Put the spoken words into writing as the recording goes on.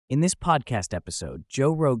In this podcast episode,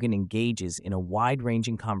 Joe Rogan engages in a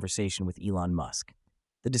wide-ranging conversation with Elon Musk.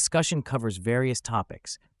 The discussion covers various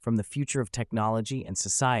topics, from the future of technology and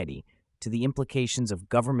society to the implications of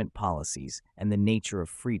government policies and the nature of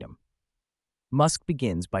freedom. Musk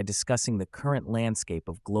begins by discussing the current landscape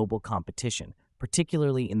of global competition,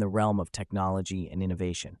 particularly in the realm of technology and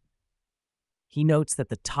innovation. He notes that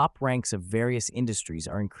the top ranks of various industries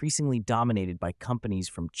are increasingly dominated by companies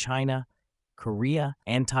from China, Korea,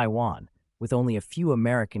 and Taiwan, with only a few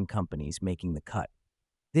American companies making the cut.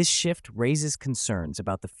 This shift raises concerns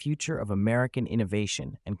about the future of American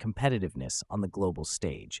innovation and competitiveness on the global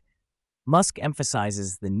stage. Musk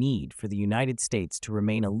emphasizes the need for the United States to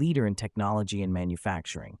remain a leader in technology and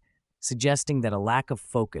manufacturing, suggesting that a lack of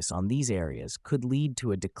focus on these areas could lead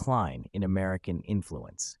to a decline in American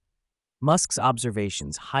influence. Musk's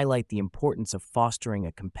observations highlight the importance of fostering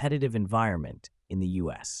a competitive environment in the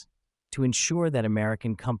U.S. to ensure that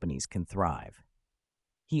American companies can thrive.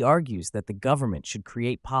 He argues that the government should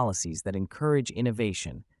create policies that encourage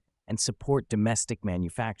innovation and support domestic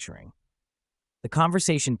manufacturing. The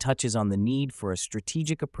conversation touches on the need for a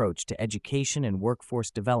strategic approach to education and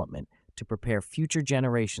workforce development to prepare future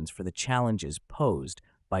generations for the challenges posed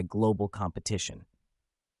by global competition.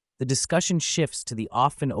 The discussion shifts to the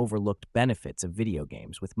often overlooked benefits of video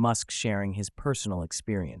games, with Musk sharing his personal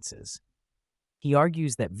experiences. He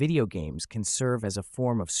argues that video games can serve as a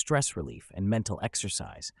form of stress relief and mental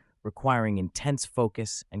exercise, requiring intense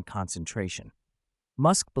focus and concentration.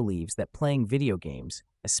 Musk believes that playing video games,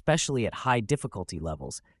 especially at high difficulty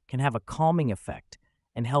levels, can have a calming effect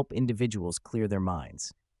and help individuals clear their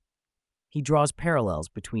minds. He draws parallels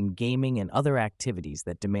between gaming and other activities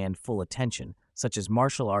that demand full attention, such as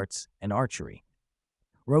martial arts and archery.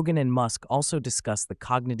 Rogan and Musk also discuss the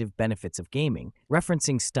cognitive benefits of gaming,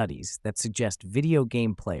 referencing studies that suggest video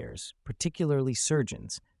game players, particularly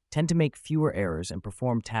surgeons, tend to make fewer errors and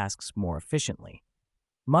perform tasks more efficiently.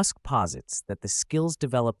 Musk posits that the skills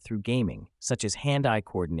developed through gaming, such as hand-eye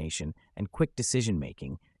coordination and quick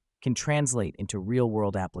decision-making, can translate into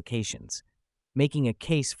real-world applications, making a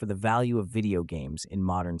case for the value of video games in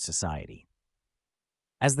modern society.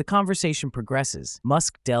 As the conversation progresses,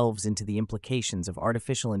 Musk delves into the implications of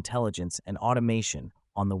artificial intelligence and automation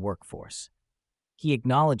on the workforce. He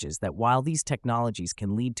acknowledges that while these technologies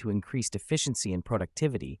can lead to increased efficiency and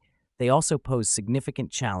productivity, they also pose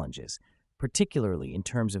significant challenges, particularly in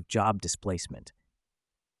terms of job displacement.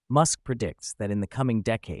 Musk predicts that in the coming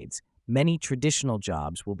decades, many traditional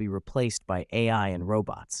jobs will be replaced by AI and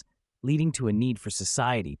robots, leading to a need for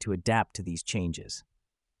society to adapt to these changes.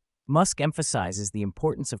 Musk emphasizes the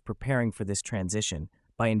importance of preparing for this transition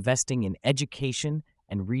by investing in education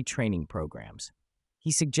and retraining programs. He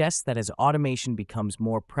suggests that as automation becomes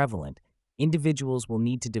more prevalent, individuals will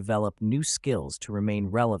need to develop new skills to remain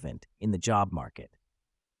relevant in the job market.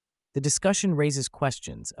 The discussion raises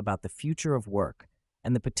questions about the future of work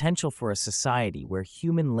and the potential for a society where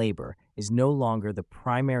human labor is no longer the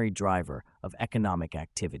primary driver of economic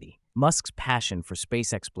activity. Musk's passion for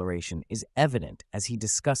space exploration is evident as he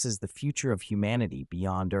discusses the future of humanity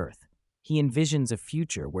beyond Earth. He envisions a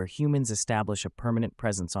future where humans establish a permanent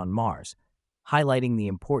presence on Mars, highlighting the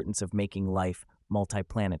importance of making life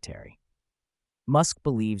multiplanetary. Musk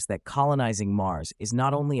believes that colonizing Mars is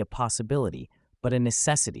not only a possibility, but a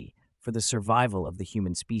necessity for the survival of the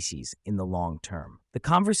human species in the long term. The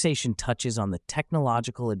conversation touches on the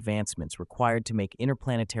technological advancements required to make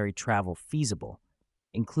interplanetary travel feasible,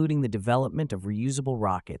 including the development of reusable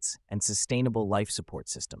rockets and sustainable life support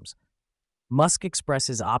systems. Musk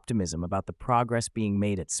expresses optimism about the progress being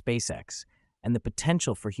made at SpaceX and the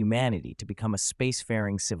potential for humanity to become a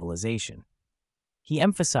spacefaring civilization. He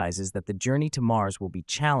emphasizes that the journey to Mars will be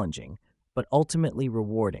challenging, but ultimately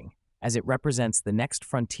rewarding, as it represents the next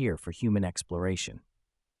frontier for human exploration.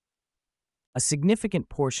 A significant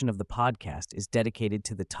portion of the podcast is dedicated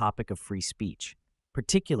to the topic of free speech,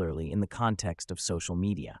 particularly in the context of social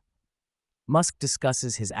media. Musk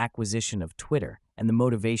discusses his acquisition of Twitter and the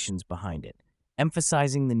motivations behind it,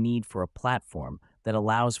 emphasizing the need for a platform that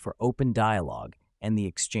allows for open dialogue and the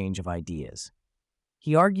exchange of ideas.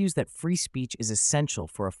 He argues that free speech is essential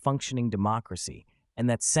for a functioning democracy and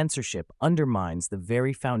that censorship undermines the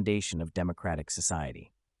very foundation of democratic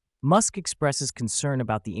society. Musk expresses concern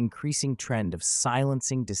about the increasing trend of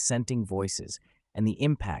silencing dissenting voices and the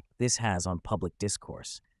impact this has on public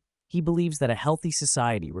discourse. He believes that a healthy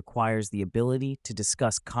society requires the ability to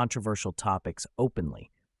discuss controversial topics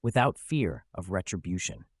openly, without fear of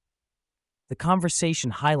retribution. The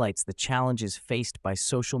conversation highlights the challenges faced by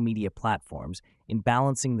social media platforms in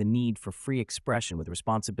balancing the need for free expression with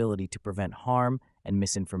responsibility to prevent harm and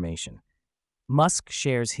misinformation. Musk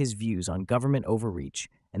shares his views on government overreach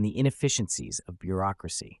and the inefficiencies of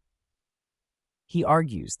bureaucracy. He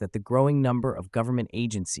argues that the growing number of government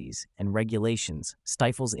agencies and regulations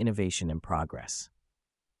stifles innovation and progress.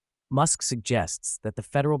 Musk suggests that the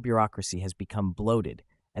federal bureaucracy has become bloated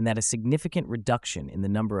and that a significant reduction in the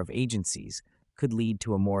number of agencies could lead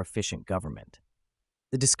to a more efficient government.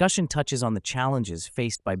 The discussion touches on the challenges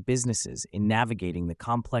faced by businesses in navigating the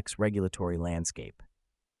complex regulatory landscape.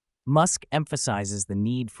 Musk emphasizes the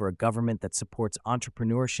need for a government that supports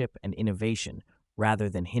entrepreneurship and innovation rather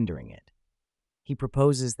than hindering it. He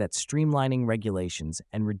proposes that streamlining regulations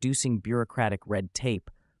and reducing bureaucratic red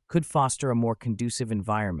tape could foster a more conducive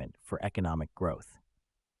environment for economic growth.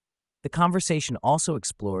 The conversation also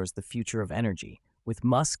explores the future of energy, with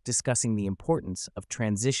Musk discussing the importance of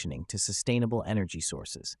transitioning to sustainable energy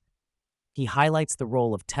sources. He highlights the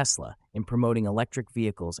role of Tesla in promoting electric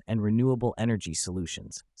vehicles and renewable energy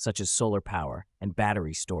solutions, such as solar power and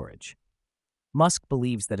battery storage. Musk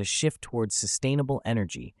believes that a shift towards sustainable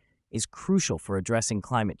energy is crucial for addressing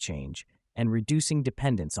climate change and reducing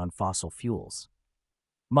dependence on fossil fuels.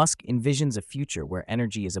 Musk envisions a future where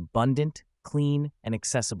energy is abundant, clean, and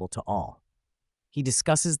accessible to all. He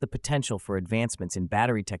discusses the potential for advancements in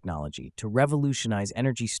battery technology to revolutionize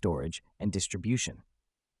energy storage and distribution.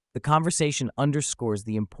 The conversation underscores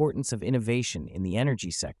the importance of innovation in the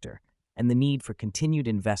energy sector and the need for continued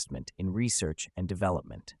investment in research and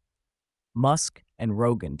development. Musk and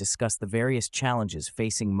Rogan discuss the various challenges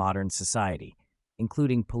facing modern society,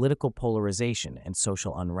 including political polarization and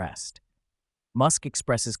social unrest. Musk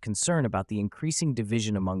expresses concern about the increasing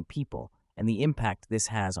division among people and the impact this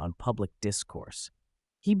has on public discourse.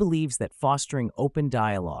 He believes that fostering open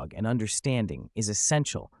dialogue and understanding is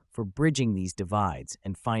essential for bridging these divides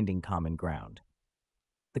and finding common ground.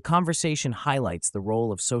 The conversation highlights the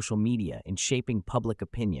role of social media in shaping public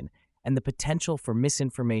opinion and the potential for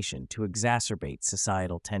misinformation to exacerbate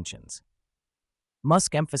societal tensions.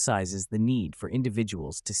 Musk emphasizes the need for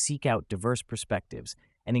individuals to seek out diverse perspectives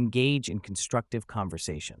and engage in constructive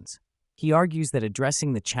conversations. He argues that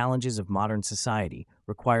addressing the challenges of modern society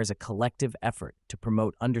requires a collective effort to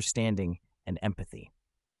promote understanding and empathy.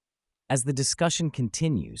 As the discussion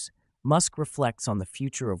continues, Musk reflects on the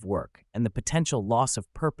future of work and the potential loss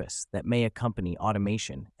of purpose that may accompany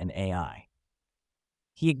automation and AI.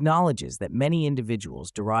 He acknowledges that many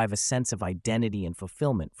individuals derive a sense of identity and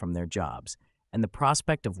fulfillment from their jobs, and the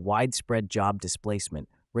prospect of widespread job displacement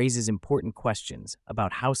raises important questions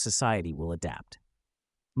about how society will adapt.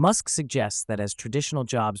 Musk suggests that as traditional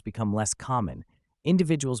jobs become less common,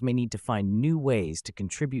 individuals may need to find new ways to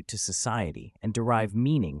contribute to society and derive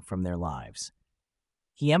meaning from their lives.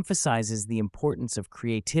 He emphasizes the importance of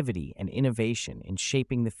creativity and innovation in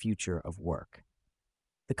shaping the future of work.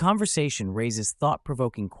 The conversation raises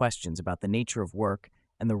thought-provoking questions about the nature of work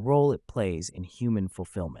and the role it plays in human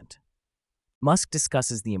fulfillment. Musk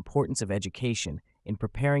discusses the importance of education in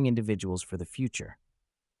preparing individuals for the future.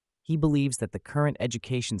 He believes that the current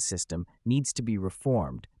education system needs to be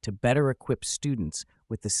reformed to better equip students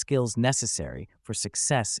with the skills necessary for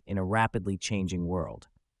success in a rapidly changing world.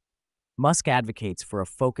 Musk advocates for a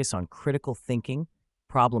focus on critical thinking,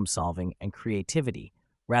 problem-solving, and creativity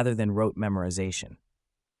rather than rote memorization.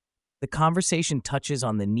 The conversation touches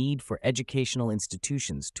on the need for educational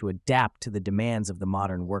institutions to adapt to the demands of the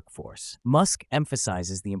modern workforce. Musk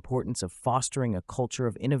emphasizes the importance of fostering a culture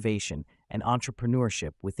of innovation and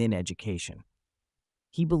entrepreneurship within education.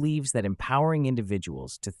 He believes that empowering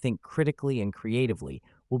individuals to think critically and creatively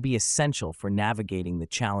will be essential for navigating the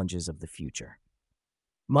challenges of the future.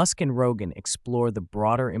 Musk and Rogan explore the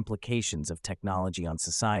broader implications of technology on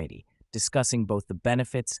society, discussing both the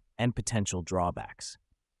benefits and potential drawbacks.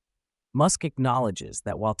 Musk acknowledges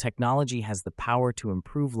that while technology has the power to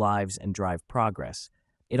improve lives and drive progress,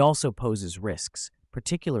 it also poses risks,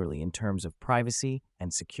 particularly in terms of privacy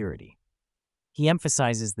and security. He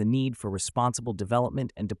emphasizes the need for responsible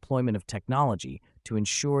development and deployment of technology to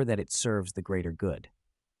ensure that it serves the greater good.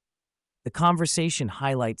 The conversation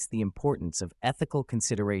highlights the importance of ethical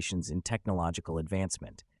considerations in technological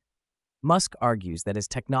advancement. Musk argues that as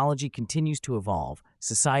technology continues to evolve,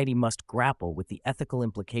 society must grapple with the ethical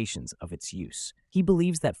implications of its use. He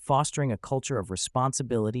believes that fostering a culture of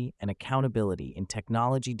responsibility and accountability in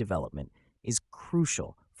technology development is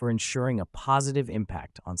crucial for ensuring a positive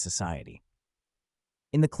impact on society.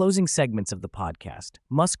 In the closing segments of the podcast,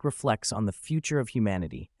 Musk reflects on the future of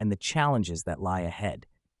humanity and the challenges that lie ahead.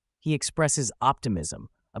 He expresses optimism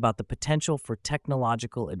about the potential for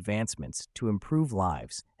technological advancements to improve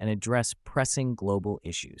lives and address pressing global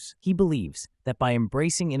issues. He believes that by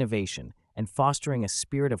embracing innovation and fostering a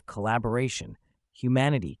spirit of collaboration,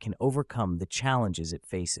 humanity can overcome the challenges it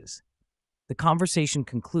faces. The conversation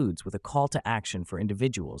concludes with a call to action for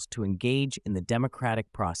individuals to engage in the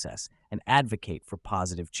democratic process and advocate for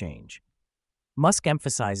positive change. Musk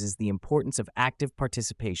emphasizes the importance of active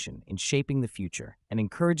participation in shaping the future and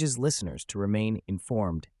encourages listeners to remain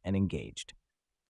informed and engaged.